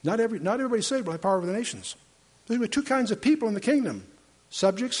 Not everybody saved will have power over the nations. There's going to be two kinds of people in the kingdom,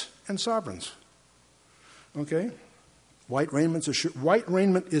 subjects and sovereigns. Okay? White raiment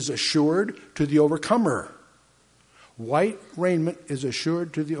is assured to the overcomer. White raiment is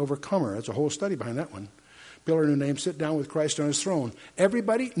assured to the overcomer. That's a whole study behind that one. Pillar new name, sit down with Christ on his throne.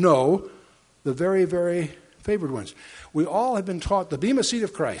 Everybody? No. The very, very favored ones. We all have been taught the Bema seat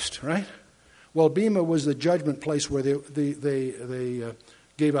of Christ, right? Well, Bema was the judgment place where they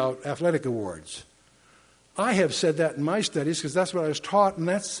gave out athletic awards. I have said that in my studies because that's what I was taught, and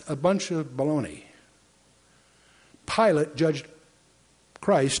that's a bunch of baloney. Pilate judged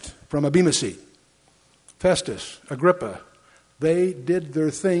Christ from a Bema seat. Festus, Agrippa, they did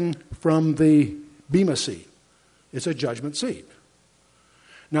their thing from the Bema seat. It's a judgment seat.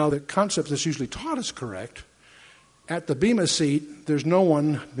 Now, the concept that's usually taught is correct. At the Bema seat, there's no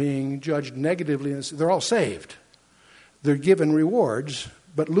one being judged negatively. They're all saved. They're given rewards,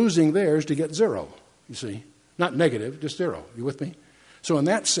 but losing theirs to get zero, you see. Not negative, just zero. You with me? So in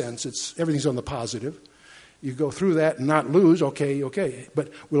that sense, everything's on the positive. You go through that and not lose, okay.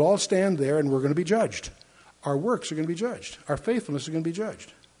 But we'll all stand there and we're going to be judged. Our works are going to be judged. Our faithfulness is going to be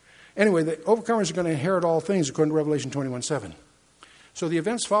judged. Anyway, the overcomers are going to inherit all things according to Revelation 21:7. So the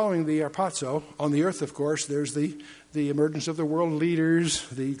events following the harpazo, on the earth, of course, there's the emergence of the world leaders,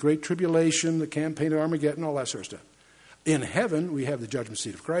 the Great Tribulation, the campaign of Armageddon, all that sort of stuff. In heaven, we have the judgment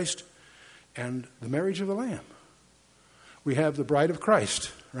seat of Christ and the marriage of the Lamb. We have the bride of Christ,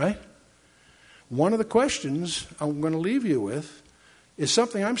 right? One of the questions I'm going to leave you with is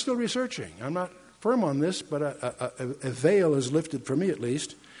something I'm still researching. I'm not firm on this, but a veil is lifted for me at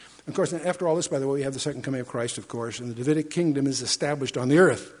least. Of course, after all this, by the way, we have the second coming of Christ, of course, and the Davidic kingdom is established on the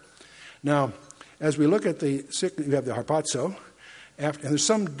earth. Now, as we look at you have the harpazo, and there's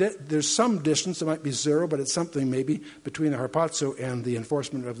some distance, it might be zero, but it's something maybe between the harpazo and the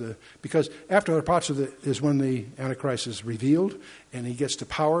enforcement of because after the harpazo is when the Antichrist is revealed, and he gets to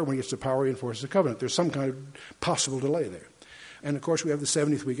power. When he gets to power, he enforces the covenant. There's some kind of possible delay there. And, of course, we have the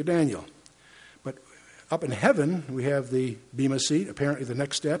 70th week of Daniel. But up in heaven, we have the Bema seat, apparently the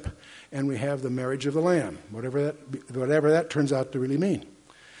next step, and we have the marriage of the Lamb, whatever that turns out to really mean.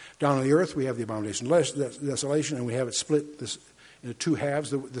 Down on the earth, we have the abomination of desolation, and we have it split into two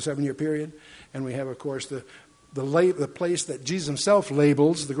halves, the 7-year period. And we have, of course, the place that Jesus himself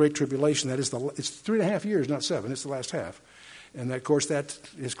labels the Great Tribulation. That is, it's 3.5 years, not 7. It's the last half. And, of course, that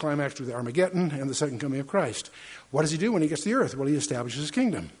is climaxed with Armageddon and the second coming of Christ. What does he do when he gets to the earth? Well, he establishes his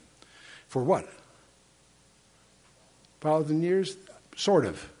kingdom. For what? 1,000 years? Sort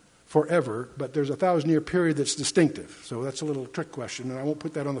of. Forever. But there's a 1,000-year period that's distinctive. So that's a little trick question, and I won't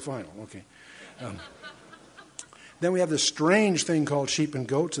put that on the final. Okay. Then we have this strange thing called sheep and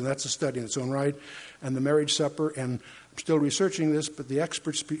goats, and that's a study in its own right, and the marriage supper. And I'm still researching this, but the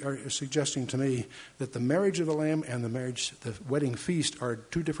experts are suggesting to me that the marriage of the Lamb and the wedding feast are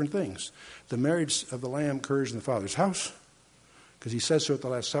two different things. The marriage of the Lamb occurs in the Father's house, because he says so at the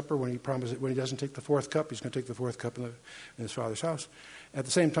Last Supper when he doesn't take the fourth cup, he's going to take the fourth cup in his Father's house. At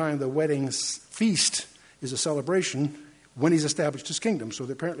the same time, the wedding feast is a celebration when he's established his kingdom, so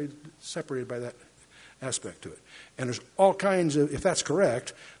they're apparently separated by that aspect to it. And there's all kinds of, if that's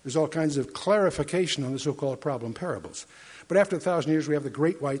correct, there's all kinds of clarification on the so-called problem parables. But after 1,000 years, we have the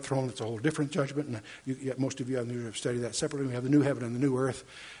great white throne. It's a whole different judgment, and most of you have studied that separately. We have the new heaven and the new earth,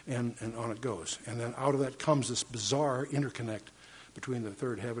 and on it goes. And then out of that comes this bizarre interconnect between the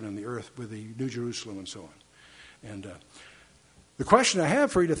third heaven and the earth with the New Jerusalem and so on. And the question I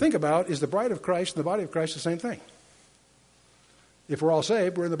have for you to think about is the bride of Christ and the body of Christ the same thing? If we're all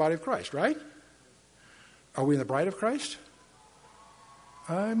saved, we're in the body of Christ, right? Are we in the bride of Christ?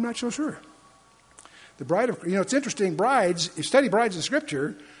 I'm not so sure. The bride of, it's interesting, brides, if you study brides in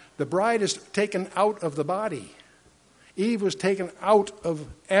Scripture, the bride is taken out of the body. Eve was taken out of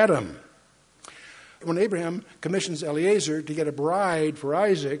Adam. When Abraham commissions Eliezer to get a bride for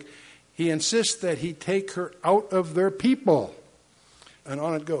Isaac, he insists that he take her out of their people. And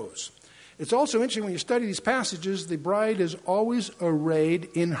on it goes. It's also interesting when you study these passages, the bride is always arrayed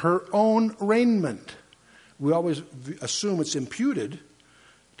in her own raiment. We always assume it's imputed.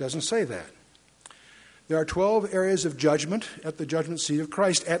 It doesn't say that. There are 12 areas of judgment at the judgment seat of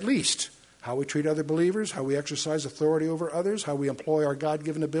Christ, at least. How we treat other believers, how we exercise authority over others, how we employ our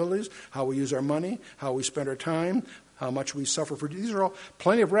God-given abilities, how we use our money, how we spend our time, how much we suffer for. These are all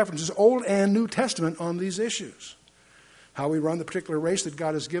plenty of references, Old and New Testament, on these issues. How we run the particular race that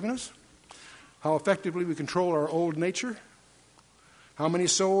God has given us, how effectively we control our old nature, how many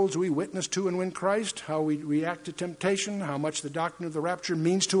souls we witness to and win Christ, how we react to temptation, how much the doctrine of the rapture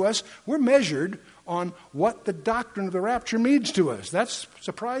means to us. We're measured on what the doctrine of the rapture means to us. That's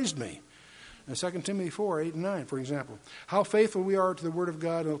surprised me. 2 Timothy 4, 8 and 9, for example. How faithful we are to the Word of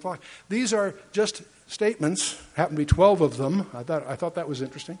God and the flock. These are just statements, happen to be 12 of them, I thought that was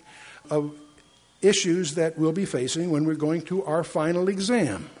interesting, of issues that we'll be facing when we're going to our final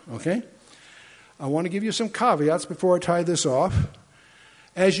exam. Okay? I want to give you some caveats before I tie this off.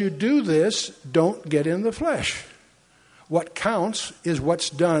 As you do this, don't get in the flesh. What counts is what's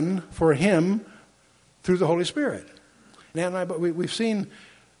done for Him through the Holy Spirit. But we've seen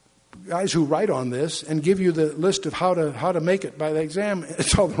guys who write on this and give you the list of how to make it by the exam.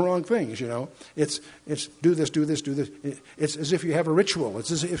 It's all the wrong things, It's do this, do this, do this. It's as if you have a ritual. It's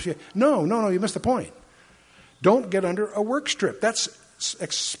as if No, you missed the point. Don't get under a work strip. That's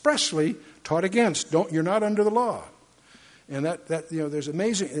expressly taught against. You're not under the law. And there's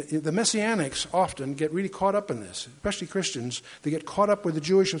amazing, the Messianics often get really caught up in this, especially Christians. They get caught up with the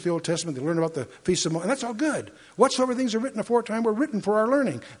Jewish of the Old Testament. They learn about the Feast of Moses, and that's all good. Whatsoever things are written aforetime were written for our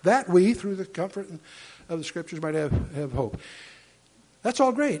learning, that we, through the comfort of the Scriptures, might have hope. That's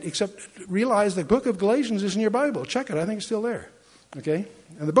all great, except realize the book of Galatians is in your Bible. Check it. I think it's still there. Okay?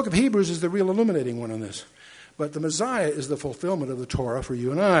 And the book of Hebrews is the real illuminating one on this. But the Messiah is the fulfillment of the Torah for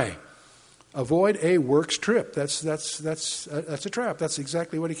you and I. Avoid a works trip. That's a trap. That's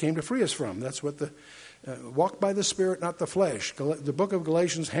exactly what He came to free us from. That's what walk by the Spirit, not the flesh. The book of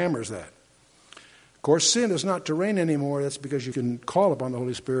Galatians hammers that. Of course, sin is not to reign anymore. That's because you can call upon the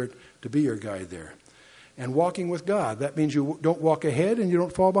Holy Spirit to be your guide there. And walking with God, that means you don't walk ahead and you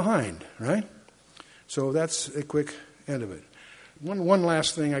don't fall behind, right? So that's a quick end of it. One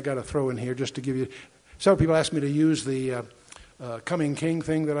last thing I got to throw in here just to give you. Several people asked me to use the Coming King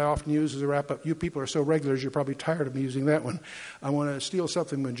thing that I often use as a wrap-up. You people are so regulars, you're probably tired of me using that one. I want to steal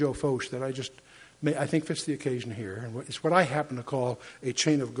something from Joe Foch that I think fits the occasion here. And it's what I happen to call a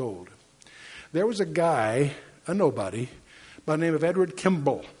chain of gold. There was a guy, a nobody, by the name of Edward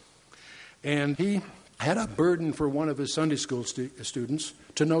Kimball. And he had a burden for one of his Sunday school students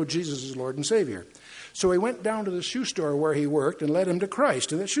to know Jesus as Lord and Savior. So he went down to the shoe store where he worked and led him to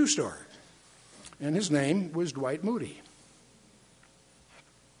Christ in that shoe store. And his name was Dwight Moody.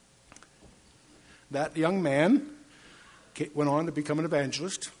 That young man went on to become an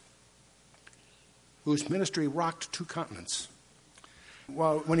evangelist whose ministry rocked 2 continents.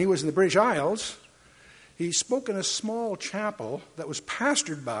 When he was in the British Isles, he spoke in a small chapel that was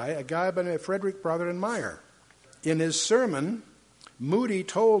pastored by a guy by the name of Frederick Brotherton Meyer. In his sermon, Moody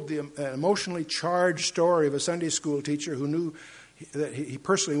told the emotionally charged story of a Sunday school teacher who knew that he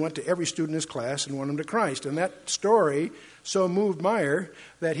personally went to every student in his class and won them to Christ. And that story so moved Meyer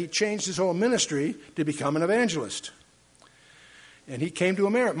that he changed his whole ministry to become an evangelist. And he came to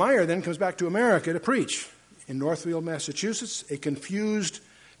America. Meyer then comes back to America to preach. In Northfield, Massachusetts, a confused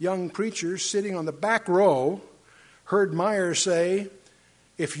young preacher sitting on the back row heard Meyer say,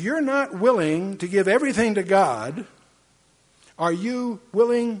 "If you're not willing to give everything to God, are you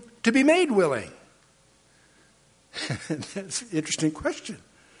willing to be made willing?" That's an interesting question.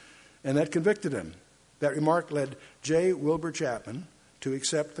 And that convicted him. That remark led J. Wilbur Chapman to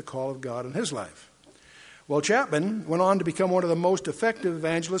accept the call of God in his life. Well, Chapman went on to become one of the most effective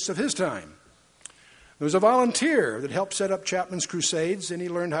evangelists of his time. There was a volunteer that helped set up Chapman's crusades, and he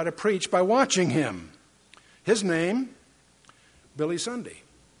learned how to preach by watching him. His name, Billy Sunday.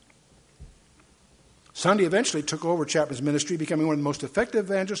 Sunday eventually took over Chapman's ministry, becoming one of the most effective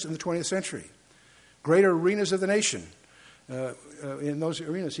evangelists in the 20th century. Greater arenas of the nation. In those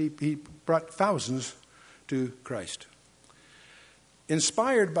arenas, he brought thousands to Christ.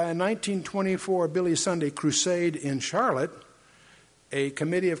 Inspired by a 1924 Billy Sunday crusade in Charlotte, a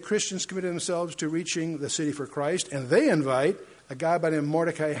committee of Christians committed themselves to reaching the city for Christ, and they invite a guy by the name of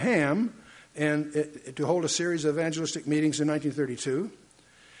Mordecai Ham to hold a series of evangelistic meetings in 1932.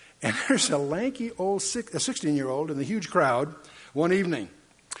 And there's a lanky old 16-year-old in the huge crowd one evening.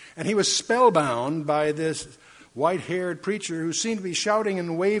 And he was spellbound by this white-haired preacher who seemed to be shouting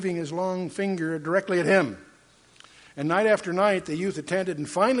and waving his long finger directly at him. And night after night, the youth attended and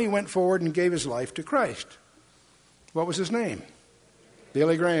finally went forward and gave his life to Christ. What was his name?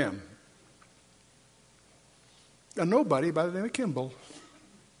 Billy Graham. A nobody by the name of Kimball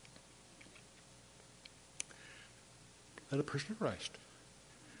led a person to Christ.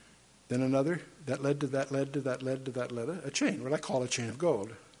 Then another, that led to that, led to that, led to that, led to a chain, what I call a chain of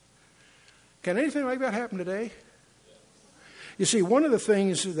gold. Can anything like that happen today? You see, one of the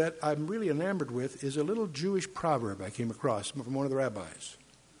things that I'm really enamored with is a little Jewish proverb I came across from one of the rabbis.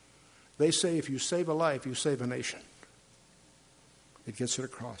 They say, if you save a life, you save a nation. It gets it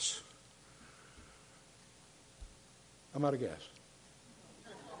across. I'm out of gas.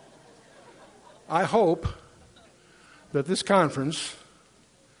 I hope that this conference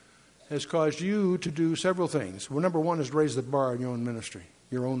has caused you to do several things. Well, number one is raise the bar in your own ministry,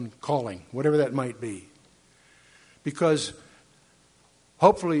 your own calling, whatever that might be. Because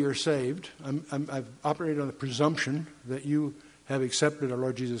hopefully you're saved. I've operated on the presumption that you have accepted our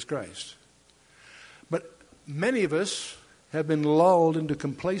Lord Jesus Christ. But many of us have been lulled into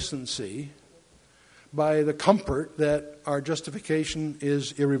complacency by the comfort that our justification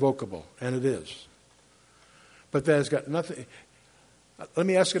is irrevocable, and it is. But that has got nothing. Let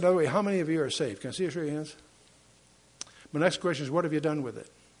me ask it another way. How many of you are saved? Can I see you show your hands? My next question is, what have you done with it?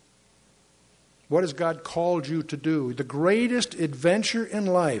 What has God called you to do? The greatest adventure in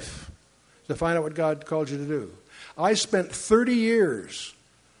life is to find out what God called you to do. I spent 30 years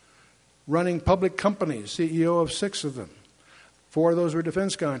running public companies, CEO of 6 of them. 4 of those were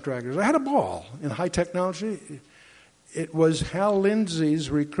defense contractors. I had a ball in high technology. It was Hal Lindsey's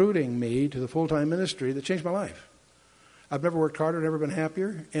recruiting me to the full-time ministry that changed my life. I've never worked harder, never been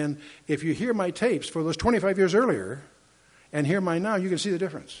happier. And if you hear my tapes for those 25 years earlier and hear mine now, you can see the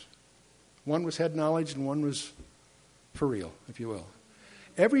difference. One was head knowledge and one was for real, if you will.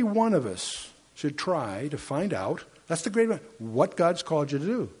 Every one of us should try to find out, that's the great one, what God's called you to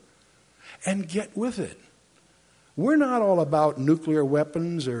do. And get with it. We're not all about nuclear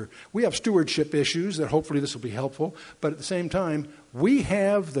weapons, or we have stewardship issues that hopefully this will be helpful, but at the same time, we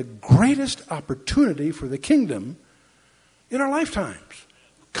have the greatest opportunity for the kingdom in our lifetimes,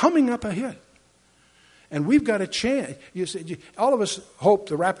 coming up ahead. And we've got a chance. You see, all of us hope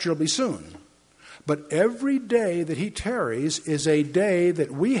the rapture will be soon. But every day that he tarries is a day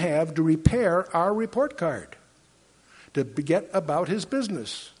that we have to repair our report card, to get about his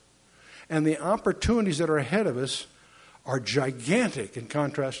business. And the opportunities that are ahead of us are gigantic in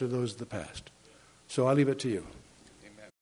contrast to those of the past. So I'll leave it to you.